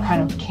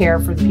kind of care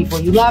for the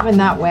people you love in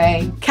that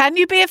way? Can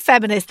you be a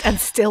feminist and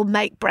still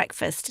make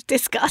breakfast?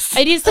 Discuss.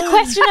 It is the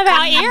question of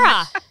our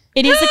era.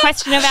 It is the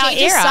question of our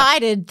She era.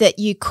 decided that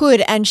you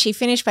could, and she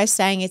finished by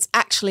saying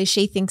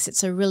she thinks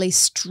it's a really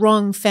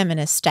strong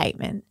feminist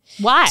statement.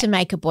 Why? To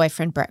make a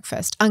boyfriend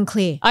breakfast.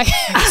 Unclear.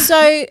 Okay.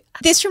 So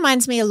this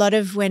reminds me a lot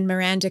of when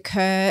Miranda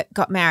Kerr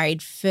got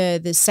married for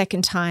the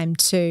second time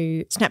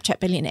to Snapchat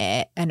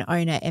billionaire and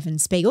owner Evan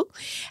Spiegel.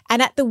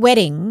 And at the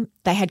wedding,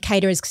 they had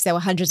caterers because there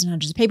were hundreds and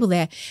hundreds of people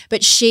there.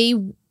 But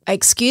she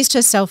excused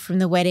herself from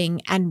the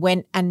wedding and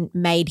went and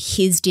made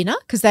his dinner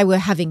because they were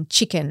having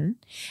chicken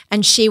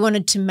and she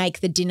wanted to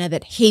make the dinner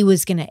that he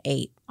was going to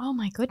eat. Oh,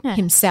 my goodness.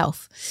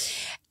 Himself.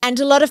 And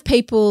a lot of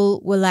people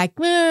were like,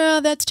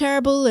 well, that's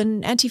terrible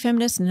and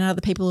anti-feminist, and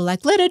other people were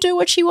like, let her do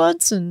what she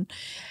wants. And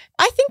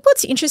I think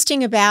what's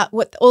interesting about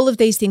what all of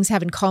these things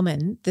have in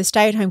common, the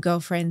stay-at-home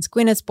girlfriends,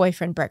 Gwyneth's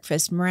boyfriend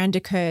breakfast,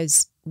 Miranda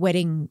Kerr's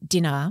wedding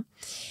dinner,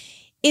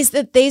 is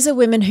that these are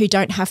women who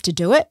don't have to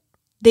do it.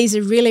 These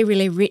are really,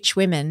 really rich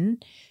women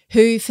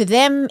who, for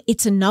them,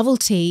 it's a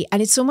novelty,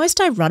 and it's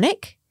almost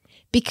ironic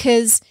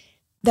because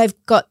they've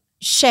got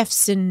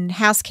chefs and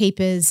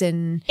housekeepers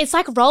and it's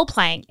like role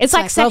playing. It's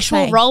like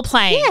sexual role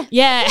playing.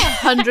 Yeah.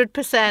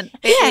 100%.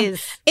 It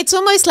is. It's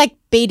almost like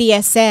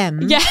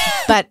BDSM. Yeah.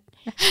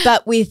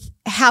 but with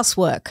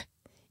housework.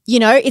 You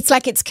know, it's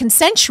like it's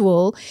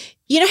consensual.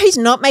 You know who's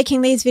not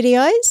making these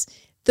videos?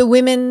 The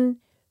women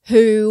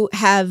who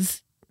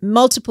have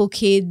multiple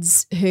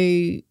kids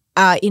who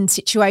are in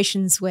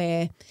situations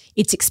where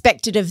it's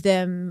expected of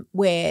them,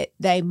 where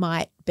they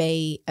might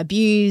be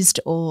abused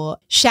or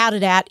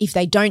shouted at if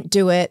they don't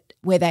do it,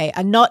 where they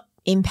are not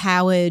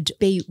empowered,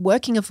 be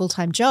working a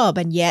full-time job,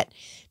 and yet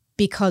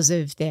because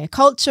of their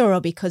culture or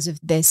because of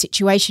their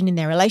situation in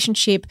their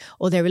relationship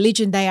or their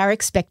religion, they are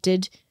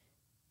expected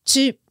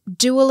to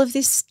do all of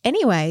this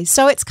anyway.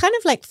 So it's kind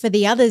of like for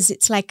the others,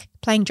 it's like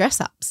playing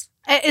dress-ups.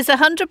 It is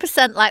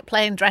 100% like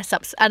playing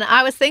dress-ups. And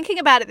I was thinking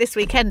about it this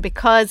weekend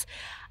because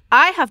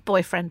I have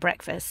boyfriend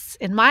breakfasts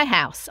in my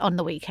house on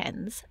the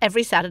weekends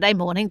every Saturday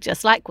morning,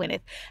 just like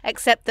Gwyneth,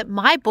 except that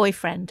my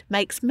boyfriend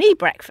makes me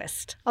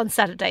breakfast on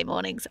Saturday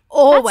mornings,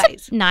 always.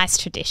 That's a nice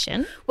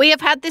tradition. We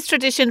have had this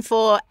tradition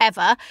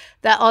forever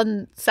that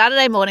on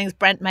Saturday mornings,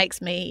 Brent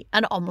makes me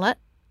an omelette.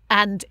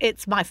 And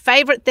it's my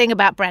favourite thing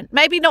about Brent.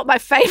 Maybe not my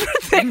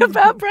favourite thing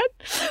about Brent.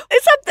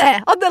 It's up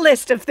there on the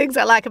list of things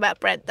I like about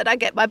Brent, that I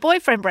get my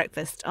boyfriend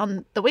breakfast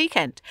on the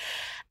weekend.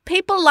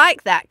 People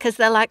like that because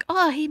they're like,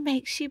 oh, he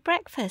makes you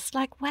breakfast.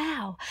 Like,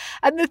 wow.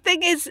 And the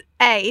thing is,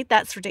 A,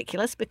 that's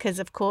ridiculous because,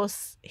 of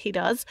course, he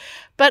does.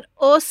 But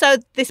also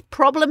this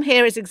problem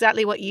here is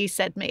exactly what you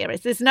said, Mia,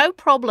 is there's no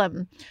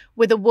problem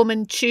with a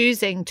woman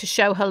choosing to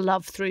show her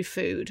love through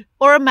food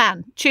or a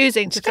man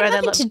choosing to throw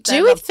their love through food. It's got nothing to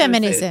do with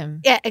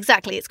feminism. Yeah,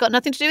 exactly. It's got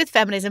nothing to do with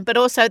feminism. But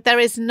also there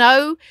is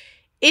no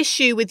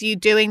issue with you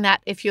doing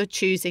that if you're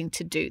choosing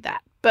to do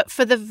that. But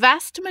for the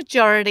vast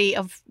majority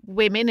of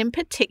women in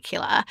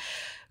particular,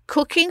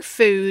 cooking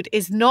food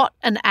is not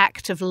an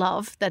act of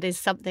love that is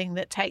something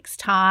that takes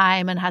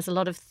time and has a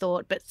lot of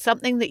thought, but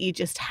something that you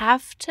just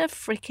have to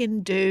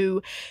freaking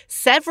do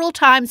several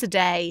times a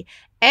day,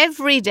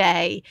 every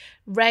day,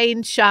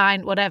 rain,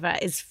 shine, whatever,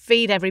 is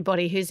feed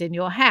everybody who's in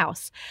your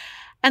house.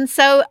 And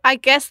so I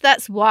guess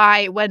that's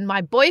why when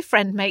my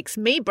boyfriend makes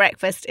me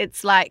breakfast,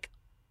 it's like,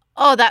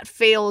 oh, that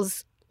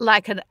feels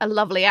like a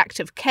lovely act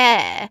of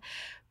care.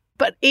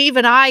 But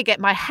even I get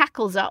my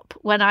hackles up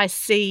when I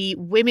see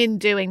women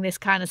doing this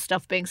kind of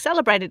stuff being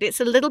celebrated.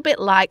 It's a little bit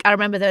like, I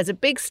remember there was a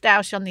big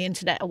stoush on the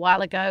internet a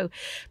while ago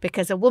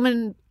because a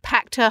woman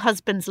packed her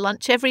husband's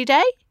lunch every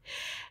day.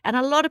 And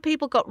a lot of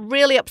people got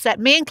really upset,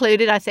 me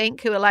included, I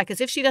think, who are like,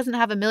 as if she doesn't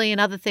have a million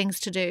other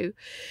things to do.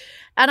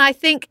 And I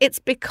think it's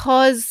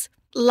because,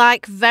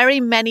 like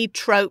very many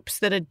tropes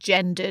that are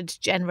gendered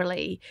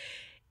generally,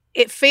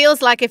 it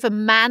feels like if a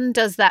man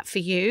does that for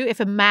you, if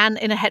a man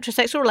in a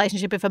heterosexual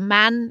relationship, if a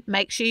man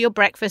makes you your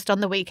breakfast on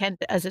the weekend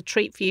as a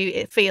treat for you,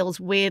 it feels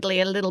weirdly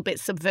a little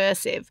bit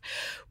subversive.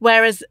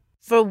 Whereas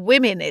for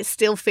women, it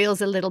still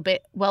feels a little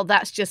bit, well,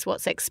 that's just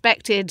what's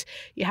expected.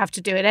 You have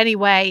to do it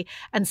anyway.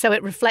 And so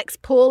it reflects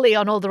poorly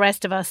on all the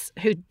rest of us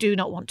who do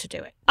not want to do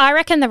it. I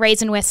reckon the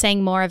reason we're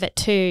seeing more of it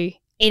too,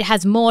 it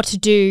has more to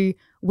do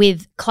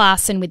with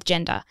class and with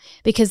gender,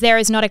 because there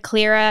is not a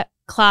clearer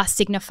class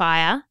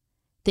signifier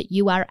that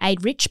you are a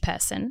rich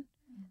person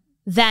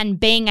than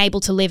being able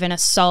to live in a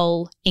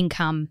sole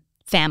income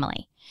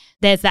family.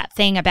 There's that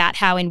thing about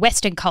how in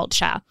Western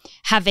culture,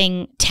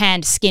 having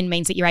tanned skin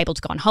means that you're able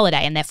to go on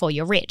holiday and therefore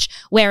you're rich.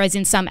 Whereas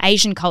in some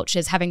Asian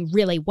cultures, having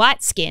really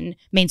white skin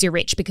means you're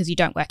rich because you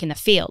don't work in the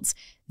fields.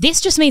 This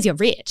just means you're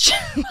rich.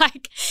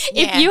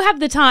 If you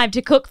have the time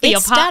to cook for your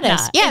partner.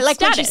 Status. Yeah,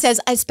 like when she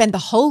says, I spend the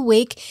whole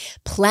week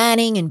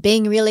planning and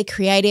being really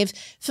creative.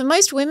 For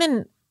most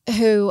women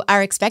who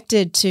are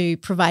expected to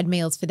provide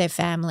meals for their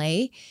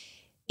family,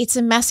 it's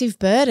a massive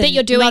burden. That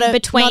you're doing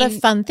not a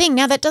fun thing.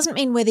 Now, that doesn't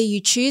mean whether you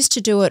choose to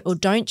do it or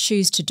don't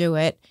choose to do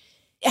it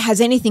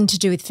has anything to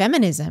do with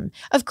feminism.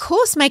 Of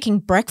course, making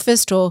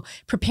breakfast or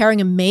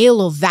preparing a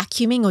meal or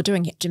vacuuming or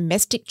doing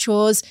domestic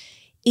chores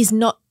is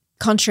not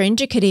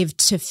contraindicative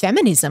to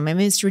feminism. I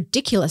mean, it's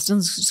ridiculous. It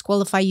doesn't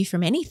disqualify you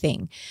from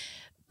anything.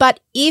 But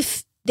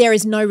if there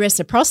is no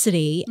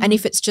reciprocity and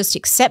if it's just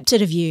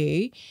accepted of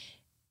you,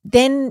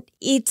 then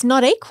it's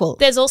not equal.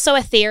 There's also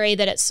a theory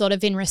that it's sort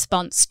of in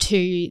response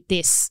to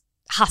this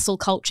hustle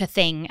culture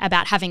thing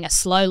about having a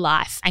slow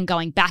life and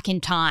going back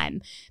in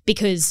time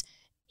because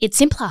it's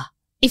simpler.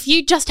 If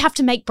you just have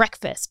to make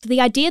breakfast,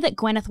 the idea that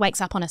Gwyneth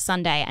wakes up on a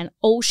Sunday and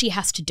all she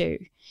has to do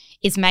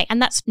is make,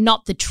 and that's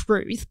not the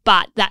truth,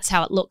 but that's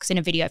how it looks in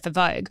a video for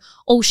Vogue,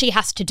 all she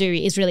has to do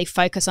is really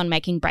focus on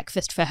making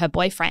breakfast for her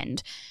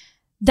boyfriend.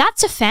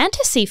 That's a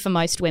fantasy for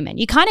most women.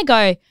 You kind of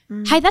go,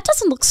 hey, that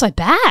doesn't look so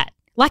bad.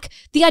 Like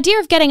the idea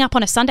of getting up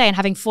on a Sunday and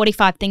having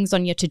 45 things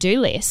on your to-do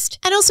list.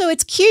 And also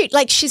it's cute.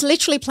 Like she's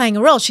literally playing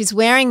a role. She's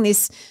wearing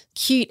this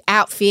cute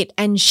outfit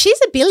and she's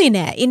a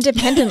billionaire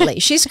independently.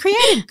 She's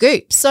created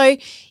Goop. So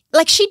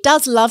like she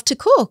does love to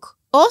cook.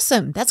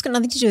 Awesome. That's got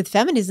nothing to do with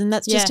feminism.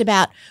 That's just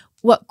about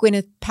what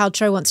Gwyneth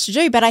Paltrow wants to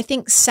do. But I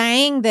think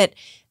saying that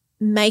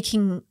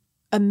making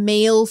a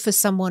meal for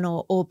someone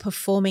or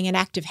performing an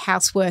act of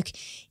housework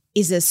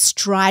is a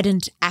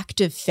strident act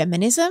of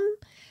feminism,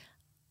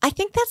 I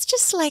think that's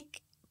just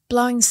like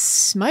blowing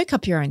smoke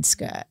up your own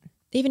skirt,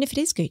 even if it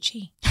is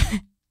Gucci.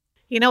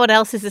 You know what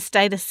else is a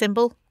status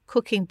symbol?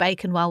 Cooking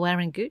bacon while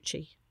wearing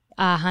Gucci.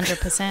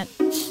 100%.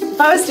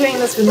 If I was doing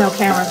this with no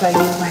cameras, I'd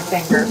use my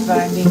finger, but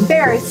I'm being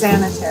very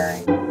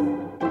sanitary.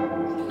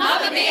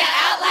 Mamma Mia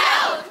out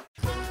loud!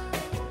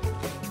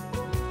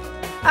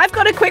 I've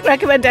got a quick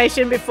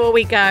recommendation before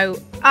we go.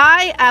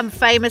 I am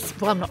famous,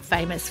 well, I'm not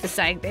famous for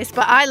saying this,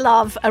 but I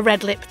love a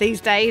red lip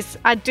these days.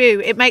 I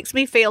do. It makes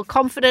me feel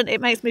confident. It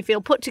makes me feel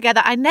put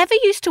together. I never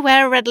used to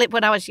wear a red lip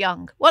when I was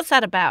young. What's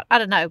that about? I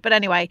don't know. But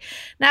anyway,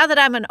 now that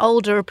I'm an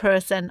older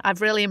person,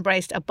 I've really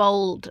embraced a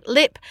bold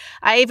lip.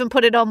 I even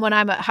put it on when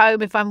I'm at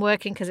home if I'm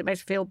working because it makes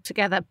me feel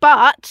together.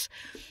 But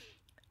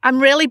I'm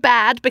really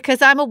bad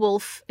because I'm a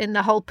wolf in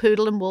the whole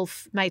poodle and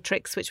wolf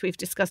matrix, which we've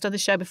discussed on the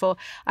show before.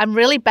 I'm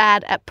really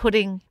bad at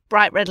putting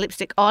bright red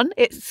lipstick on.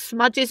 It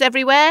smudges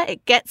everywhere.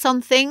 It gets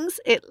on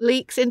things. It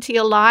leaks into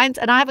your lines.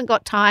 And I haven't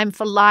got time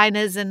for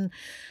liners and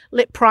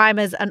lip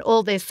primers and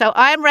all this. So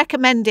I am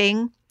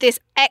recommending this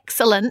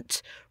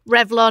excellent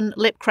Revlon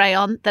lip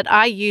crayon that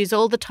I use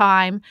all the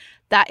time.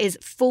 That is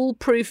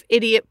foolproof,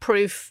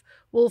 idiot-proof,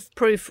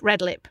 wolf-proof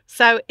red lip.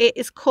 So it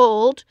is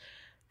called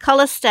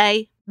Color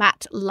Stay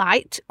Matte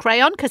Light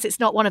Crayon because it's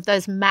not one of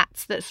those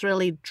mattes that's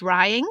really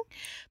drying.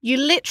 You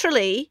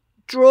literally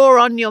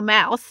draw on your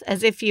mouth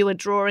as if you were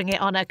drawing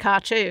it on a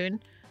cartoon,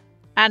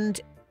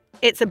 and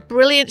it's a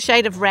brilliant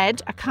shade of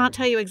red. I can't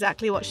tell you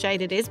exactly what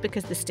shade it is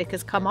because the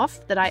stickers come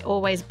off that I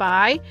always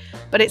buy,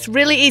 but it's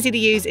really easy to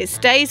use. It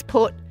stays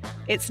put,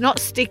 it's not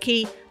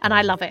sticky, and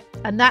I love it.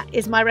 And that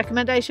is my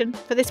recommendation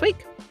for this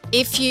week.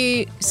 If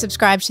you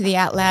subscribe to the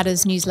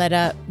Outlouders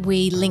newsletter,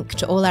 we link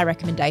to all our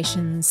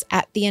recommendations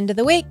at the end of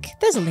the week.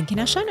 There's a link in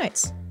our show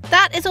notes.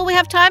 That is all we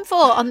have time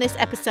for on this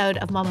episode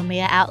of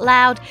Mamamia Out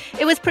Loud.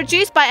 It was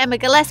produced by Emma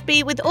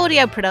Gillespie with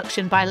audio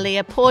production by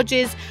Leah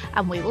Porges,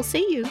 and we will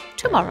see you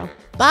tomorrow.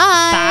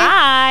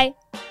 Bye.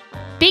 Bye.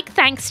 Big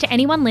thanks to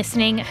anyone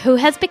listening who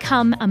has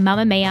become a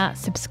Mamamia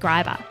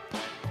subscriber.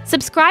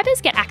 Subscribers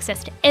get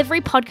access to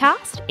every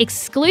podcast,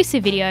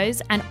 exclusive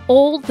videos, and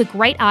all the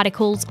great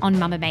articles on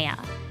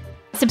Mamamia.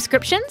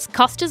 Subscriptions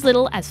cost as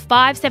little as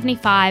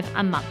 $5.75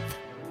 a month.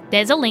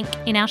 There's a link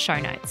in our show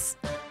notes.